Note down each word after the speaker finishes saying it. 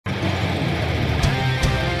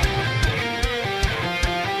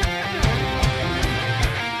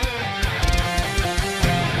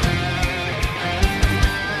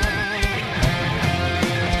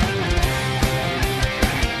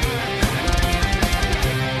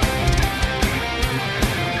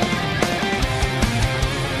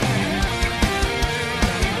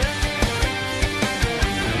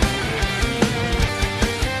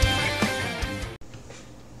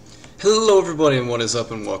everybody, and what is up,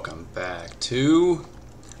 and welcome back to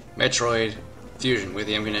Metroid Fusion with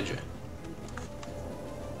TheMKninja.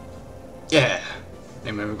 Yeah!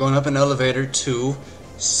 Anyway, we're going up an elevator to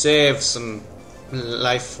save some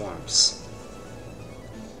life forms.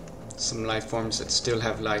 Some life forms that still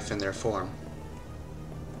have life in their form.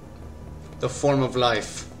 The form of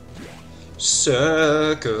life.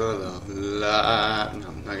 Circle of life. No,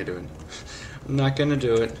 I'm not gonna do it. I'm not gonna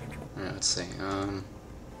do it. Alright, let's see.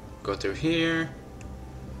 Go through here.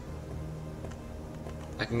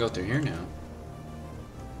 I can go through here now.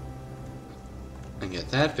 And get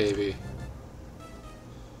that baby.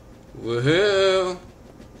 Woohoo!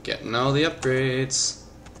 Getting all the upgrades.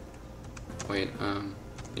 Wait,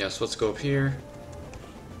 yes, let's go up here.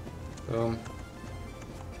 Boom.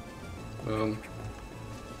 Boom.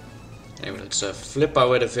 Anyway, let's flip our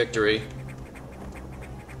way to victory.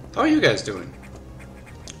 How are you guys doing?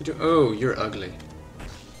 Oh, you're ugly.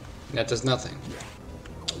 That does nothing.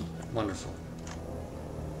 Wonderful.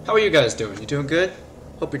 How are you guys doing? You doing good?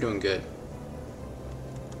 Hope you're doing good.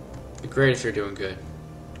 It'd be great if you're doing good.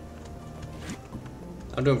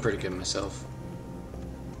 I'm doing pretty good myself.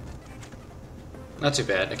 Not too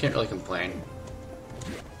bad. I can't really complain.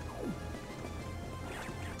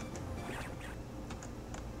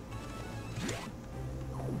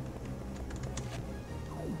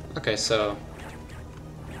 Okay, so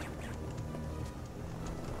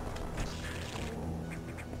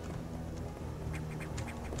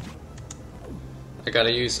I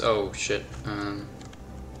gotta use, oh shit,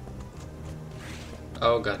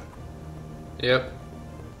 oh god, yep,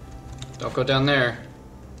 don't go down there,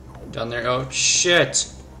 oh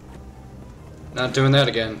shit, not doing that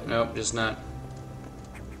again, nope, just not,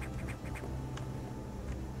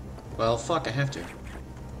 well fuck, I have to.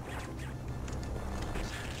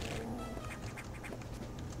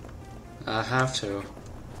 I have to.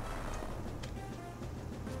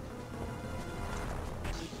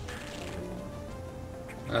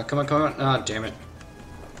 Come on, come on. Oh, damn it.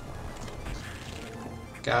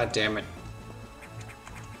 God damn it.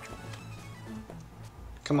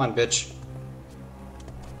 Come on, bitch.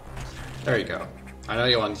 There you go. I know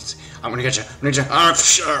you want these. I'm gonna get you. I'm gonna get you. Oh,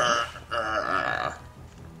 sure.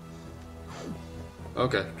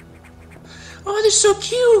 Okay. Oh, they're so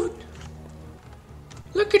cute.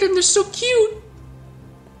 Look at them, they're so cute.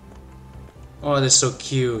 Oh, they're so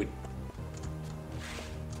cute.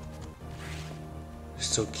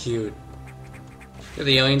 So cute. They're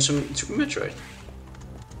the aliens from Super Metroid.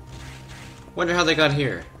 Wonder how they got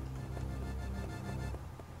here.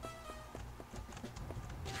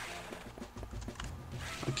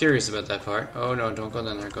 I'm curious about that part. Oh no, don't go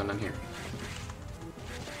down there, go down here.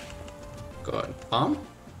 Go on. Bomb?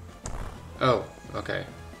 Oh, okay.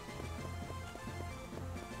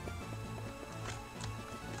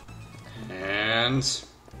 And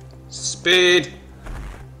speed!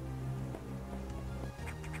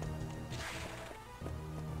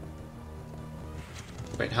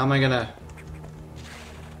 Wait, how am I gonna...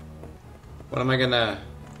 What am I gonna...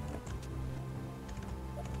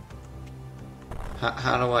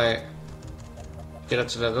 How do I get up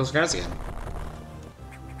to those guys again?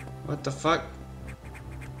 What the fuck?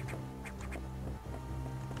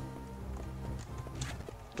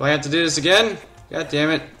 Do I have to do this again? God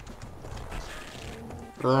damn it.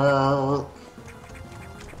 Well,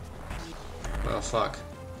 fuck.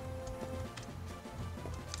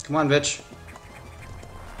 Come on, bitch.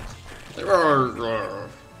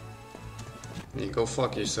 You go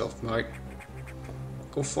fuck yourself, Mike.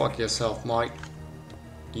 Go fuck yourself, Mike.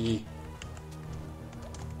 E.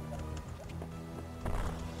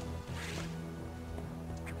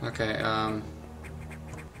 Okay,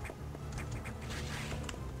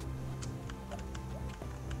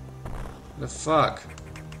 the fuck?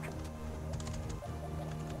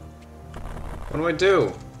 What do I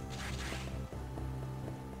do?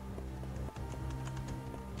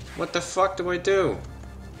 What the fuck do I do?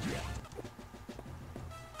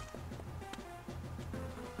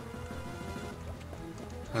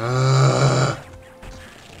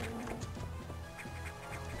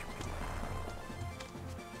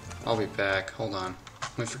 I'll be back. Hold on.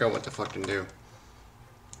 I forgot what to fucking do.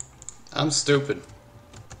 I'm stupid.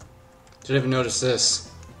 Didn't even notice this.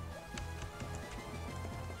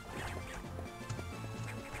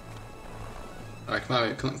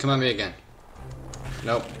 Alright, come on me again.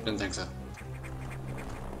 Nope, didn't think so.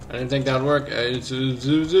 I didn't think that would work. I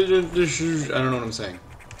don't know what I'm saying.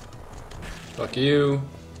 Fuck you.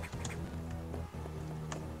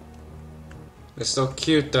 They're so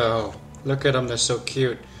cute though. Look at them, they're so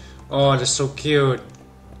cute. Oh, they're so cute.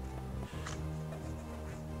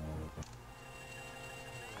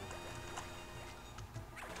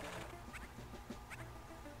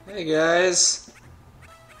 Hey guys.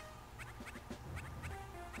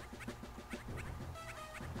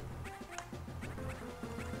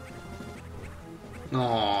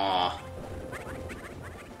 Aww.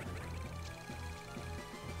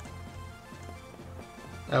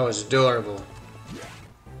 That was adorable.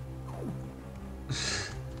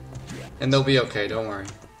 And they'll be okay, don't worry.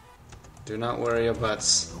 Do not worry your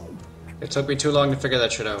butts. It took me too long to figure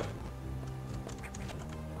that shit out.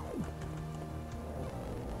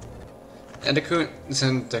 Endocuns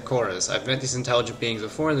and Decoras. I've met these intelligent beings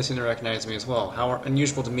before and they seem to recognize me as well. How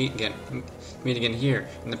unusual to meet again here.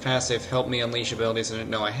 In the past they've helped me unleash abilities I didn't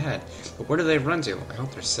know I had. But where do they run to? I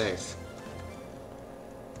hope they're safe.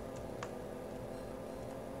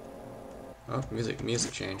 Oh,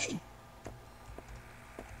 music changed.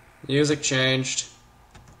 Music changed.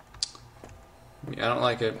 I don't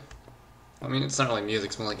like it. I mean, it's not really music,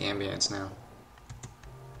 it's more like ambience now.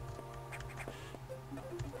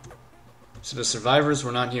 So the survivors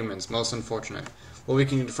were not humans, most unfortunate. Well, we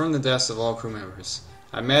can confirm the deaths of all crew members.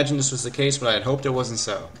 I imagine this was the case, but I had hoped it wasn't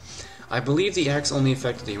so. I believe the axe only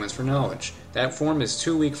affected the humans for knowledge. That form is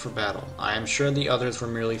too weak for battle. I am sure the others were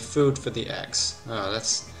merely food for the axe. Oh,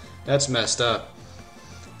 that's messed up.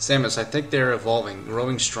 Samus, I think they are evolving,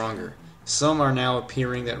 growing stronger. Some are now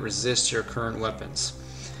appearing that resist your current weapons.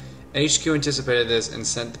 HQ anticipated this and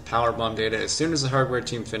sent the power bomb data as soon as the hardware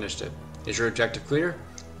team finished it. Is your objective clear?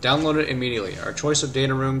 Download it immediately. Our choice of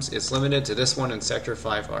data rooms is limited to this one in Sector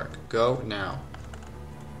 5 Arc. Go now.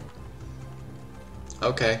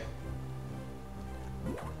 Okay.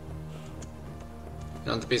 You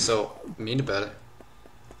don't have to be so mean about it.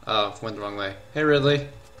 Oh, went the wrong way. Hey Ridley.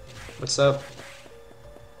 What's up?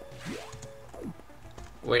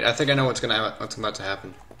 Wait, I think I know what's about to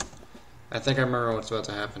happen. I think I remember what's about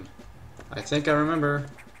to happen. I think I remember.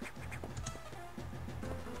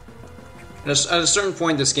 At a certain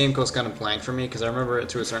point, this game goes kind of blank for me, because I remember it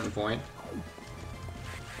to a certain point.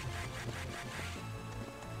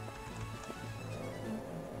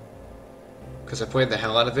 Because I played the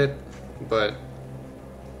hell out of it, but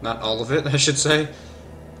not all of it, I should say.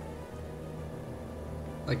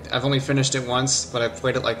 Like, I've only finished it once, but I've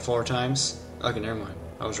played it like 4 times. Okay, never mind.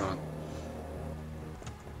 I was wrong.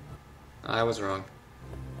 I was wrong.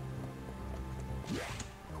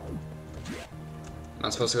 Am I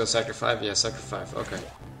supposed to go to Sector 5? Yeah, Sector 5. Okay.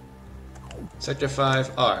 Sector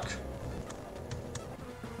 5, Arc.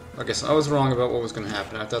 Okay, so I was wrong about what was going to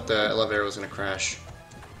happen. I thought the elevator was going to crash.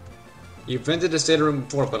 You've been to this data room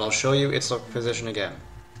before, but I'll show you its position again.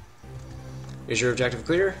 Is your objective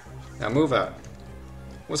clear? Now move out.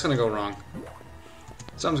 What's going to go wrong?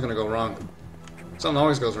 Something's going to go wrong. Something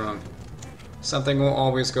always goes wrong. Something will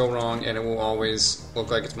always go wrong, and it will always look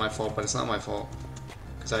like it's my fault, but it's not my fault.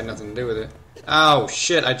 Because I had nothing to do with it. Ow,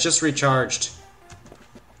 shit, I just recharged.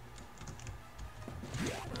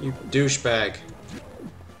 You douchebag.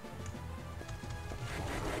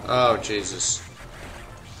 Oh, Jesus.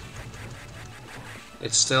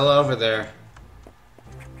 It's still over there.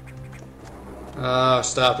 Oh,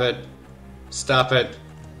 stop it. Stop it.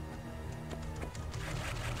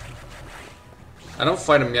 I don't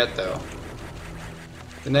fight him yet, though.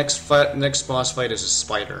 The next boss fight is a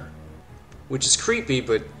spider. Which is creepy,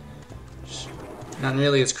 but not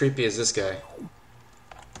nearly as creepy as this guy.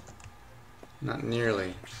 Not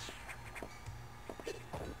nearly.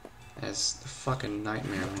 As the fucking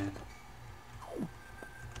Nightmare Man.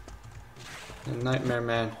 The Nightmare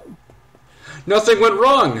Man. Nothing went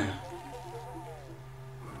wrong!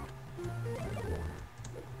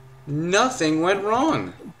 Nothing went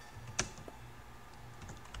wrong!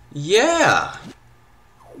 Yeah!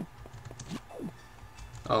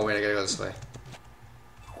 Oh wait, I gotta go this way.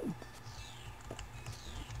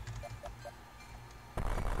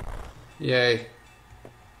 Yay.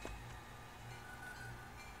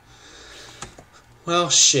 Well,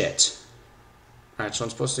 shit. Alright, so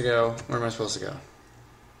I'm supposed to go... Where am I supposed to go?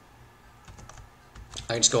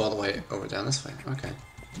 I can just go all the way over down this way. Okay.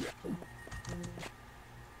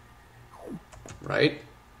 Right?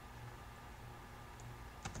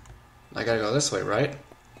 I gotta go this way, right?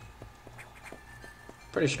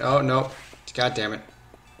 Pretty sure. Oh, no. God damn it.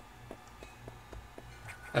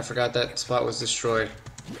 I forgot that spot was destroyed.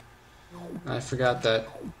 I forgot that.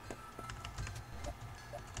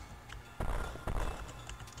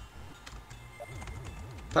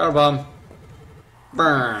 Powerbomb.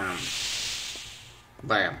 Bam.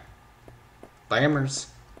 Bam. Bammers.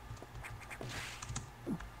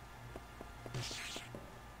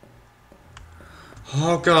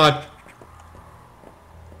 Oh god.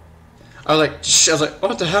 I was like,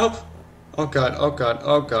 what the hell? Oh god, oh god,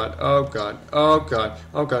 oh god, oh god, oh god,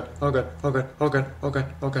 oh god, oh god, oh god, oh god, oh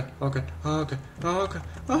god, oh god, oh god, oh god, oh god,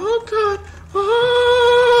 oh god,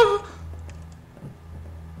 oh.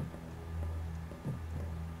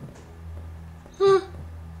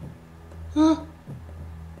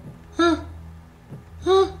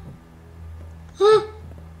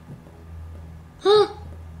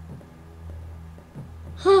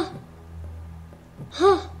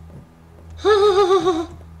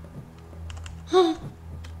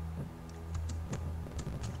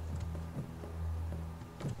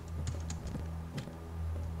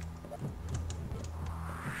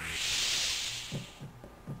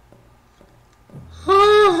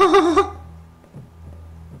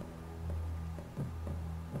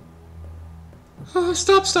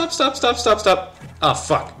 Stop, stop, stop, stop, stop, stop. Oh,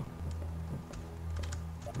 fuck.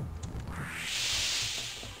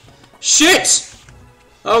 Shit!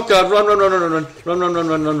 Oh god, run, run, run, run, run, run, run, run,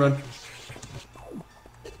 run, run, run.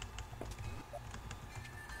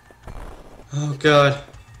 Oh god.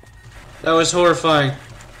 That was horrifying.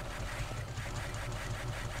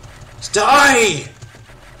 Just die!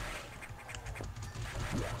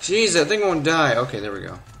 Jeez, that thing won't die. Okay, there we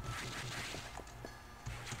go.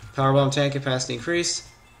 Powerbomb tank capacity increased.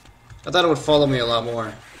 I thought it would follow me a lot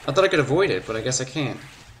more. I thought I could avoid it, but I guess I can't.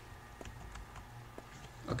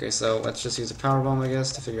 Okay, so let's just use a powerbomb, I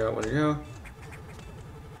guess, to figure out where to go.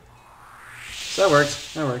 So that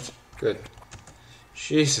worked. That worked. Good.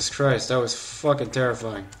 Jesus Christ, that was fucking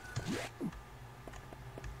terrifying.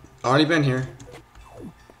 Already been here.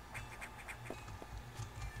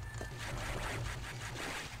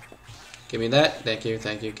 Give me that. Thank you,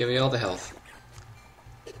 thank you. Give me all the health.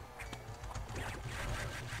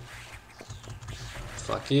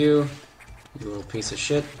 Fuck you. You little piece of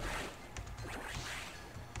shit.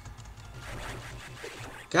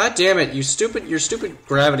 God damn it, your stupid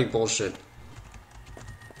gravity bullshit.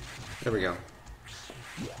 There we go.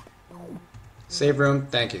 Save room,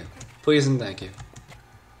 thank you. Please and thank you.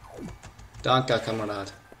 Danke,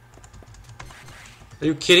 Kamerad. Are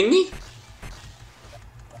you kidding me?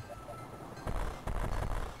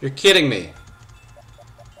 You're kidding me.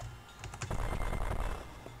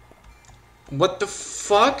 What the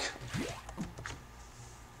fuck?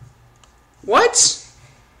 What?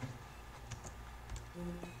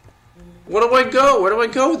 Where do I go? Where do I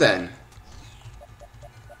go then?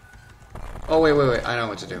 Oh, wait, wait, wait. I know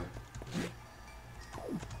what to do.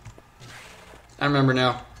 I remember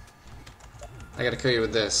now. I gotta kill you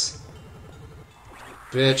with this.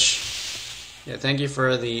 Bitch. Yeah, thank you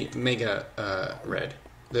for the mega, red.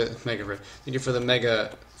 The mega red. Thank you for the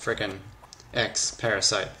mega frickin' X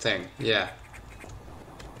parasite thing. Yeah.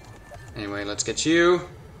 Anyway, let's get you.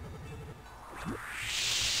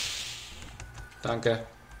 Danke.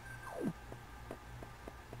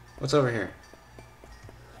 What's over here?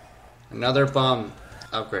 Another bomb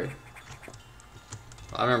upgrade.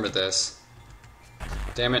 I remember this.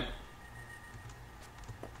 Damn it.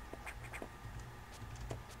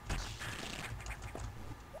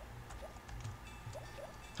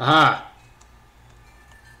 Aha!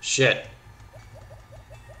 Shit.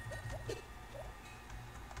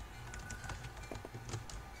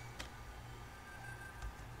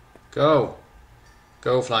 Go.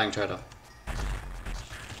 Go, flying turtle.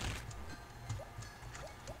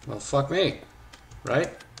 Well, fuck me. Right?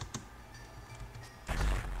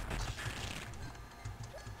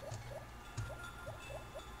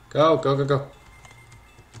 Go, go, go, go.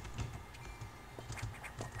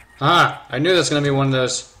 Ah! I knew that's gonna be one of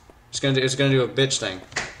those. It's gonna do a bitch thing.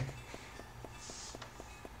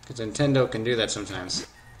 Because Nintendo can do that sometimes.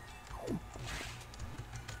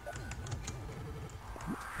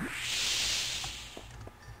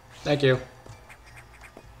 Thank you.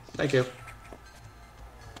 Thank you.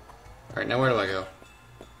 Alright, now where do I go?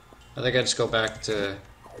 I think I just go back to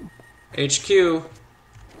HQ.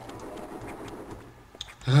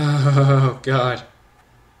 Oh, God.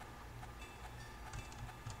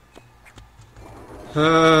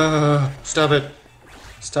 Stop it.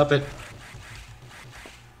 Stop it.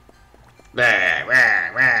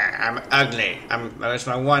 I'm ugly. It's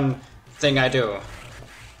my one thing I do.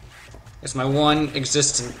 It's my one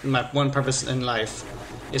existence, my one purpose in life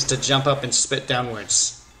is to jump up and spit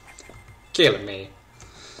downwards. Killing me.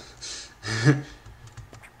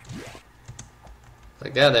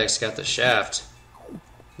 Like that X got the shaft.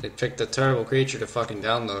 They picked a terrible creature to fucking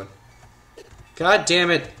download. God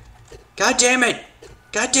damn it! God damn it!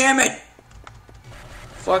 God damn it!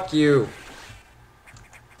 Fuck you.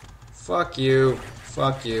 Fuck you.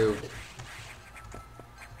 Fuck you.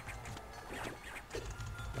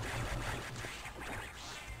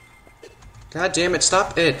 God damn it,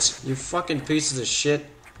 stop it! You fucking pieces of shit.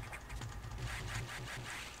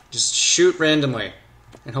 Just shoot randomly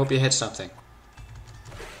and hope you hit something.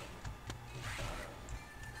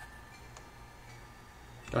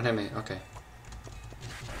 Don't hit me, okay.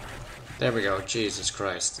 There we go, Jesus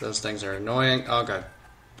Christ. Those things are annoying. Oh god.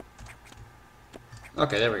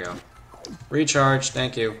 Okay, there we go. Recharge,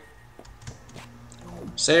 thank you.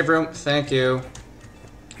 Save room, thank you.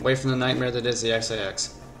 Away from the nightmare that is the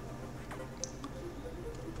XIX.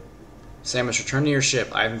 Samus, return to your ship.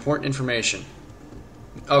 I have important information.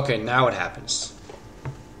 Okay, now what happens?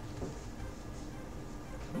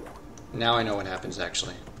 Now I know what happens,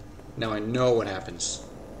 actually. Now I know what happens.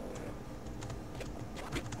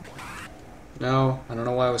 No, I don't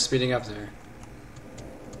know why I was speeding up there.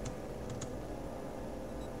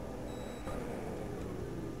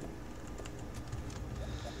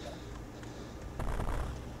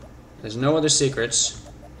 There's no other secrets.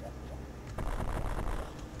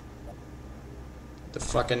 The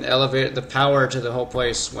fucking elevator, the power to the whole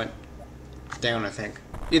place went down, I think.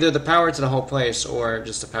 Either the power to the whole place or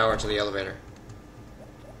just the power to the elevator.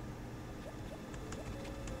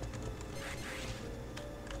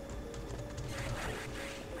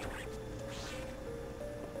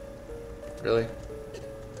 Really?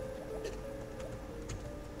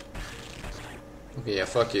 Okay, yeah,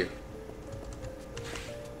 fuck you.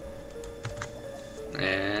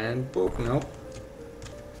 And boop, nope.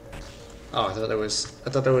 Oh, I thought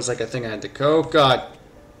there was like a thing I had to go. Oh god.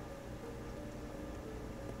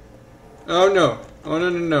 Oh no. Oh no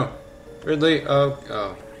no no. Ridley,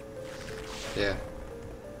 oh. Yeah.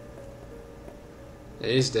 Yeah,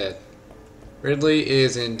 he's dead. Ridley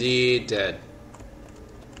is indeed dead.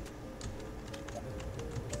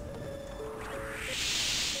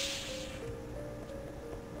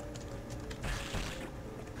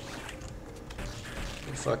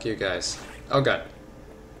 Fuck you guys. Oh god.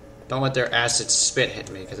 Don't let their acid spit hit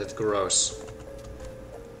me, because it's gross.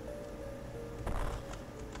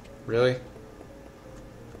 Really?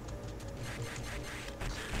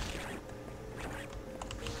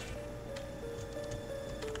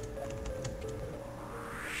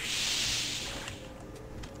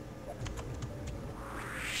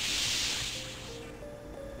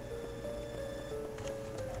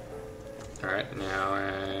 Alright, now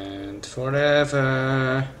and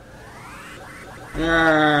forever.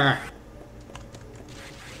 Yeah.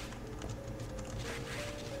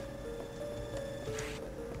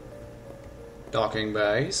 Docking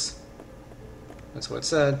bays. That's what it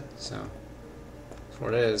said, so that's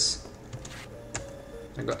what it is.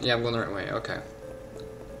 Yeah, I'm going the right way, okay.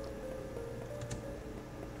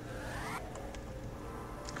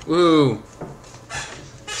 Woo!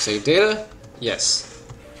 Save data? Yes.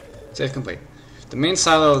 Save complete. The main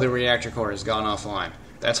silo of the reactor core has gone offline.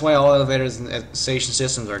 That's why all elevators and station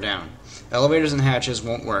systems are down. Elevators and hatches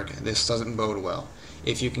won't work. This doesn't bode well.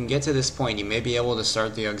 If you can get to this point, you may be able to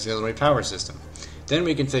start the auxiliary power system. Then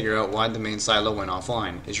we can figure out why the main silo went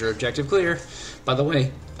offline. Is your objective clear? By the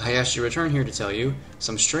way, I asked you to return here to tell you,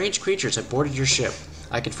 some strange creatures had boarded your ship.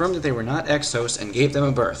 I confirmed that they were not exos and gave them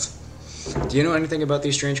a birth. Do you know anything about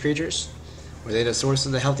these strange creatures? Were they the source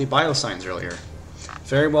of the healthy biosigns earlier?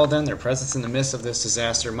 Very well then, their presence in the midst of this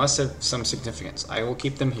disaster must have some significance. I will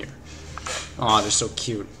keep them here. Aw, they're so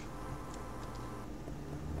cute.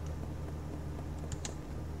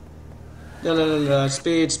 La la la la,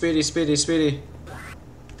 speed, speedy, speedy, speedy.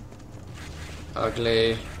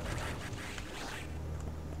 Ugly.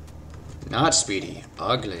 Not speedy,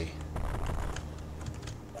 ugly.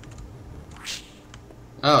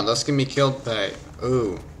 Oh, those can be killed by...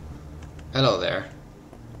 Ooh. Hello there.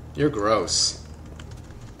 You're gross.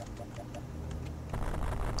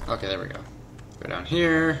 Okay, there we go. Go down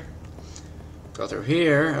here. Go through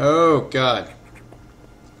here. Oh, God.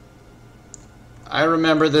 I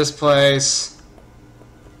remember this place.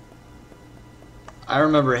 I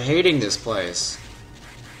remember hating this place.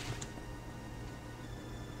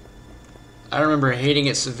 I remember hating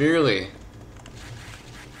it severely.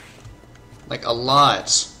 Like, a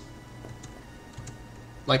lot.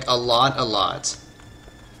 Like, a lot.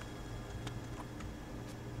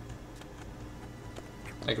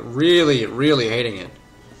 Like, really, really hating it.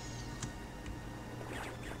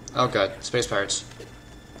 Oh god, space pirates.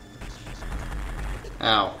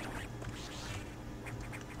 Ow.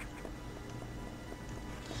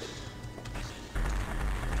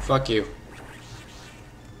 Fuck you.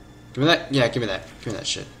 Give me that. Yeah, give me that. Give me that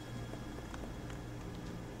shit.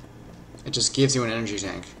 It just gives you an energy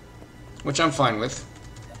tank. Which I'm fine with.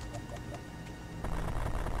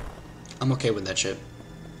 I'm okay with that shit.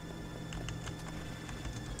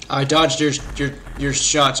 I dodged your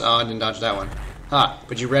shots. Oh, I didn't dodge that one. Ha!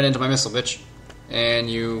 But you ran into my missile, bitch.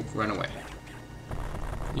 And you ran away.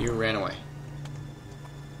 You ran away.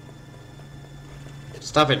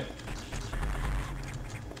 Stop it.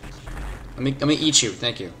 Let me eat you.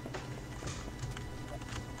 Thank you.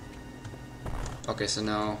 Okay, so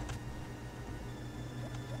now.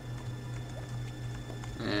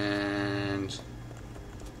 And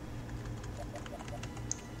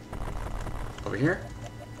over here.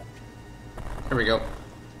 Here we go.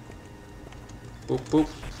 Boop, boop,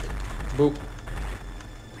 boop.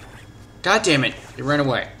 God damn it! You ran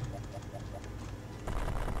away.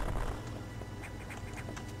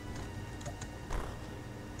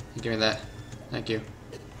 Give me that. Thank you.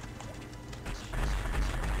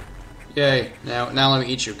 Yay! Now let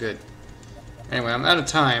me eat you. Good. Anyway, I'm out of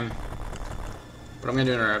time, but I'm gonna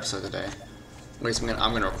do another episode today. At least I'm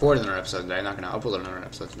gonna record another episode today. I'm not gonna upload another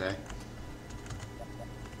episode today.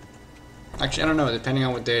 Actually, I don't know, depending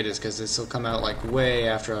on what day it is, because this will come out like way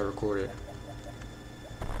after I record it.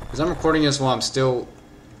 Because I'm recording this while I'm still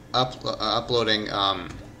uploading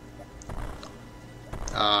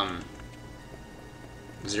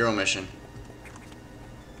Zero Mission.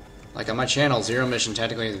 Like on my channel, Zero Mission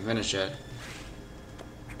technically isn't finished yet.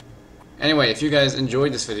 Anyway, if you guys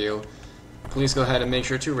enjoyed this video, please go ahead and make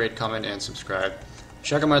sure to rate, comment, and subscribe.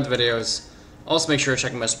 Check out my other videos. Also make sure to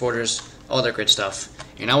check out my supporters, all that great stuff.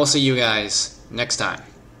 And I will see you guys next time.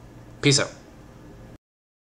 Peace out.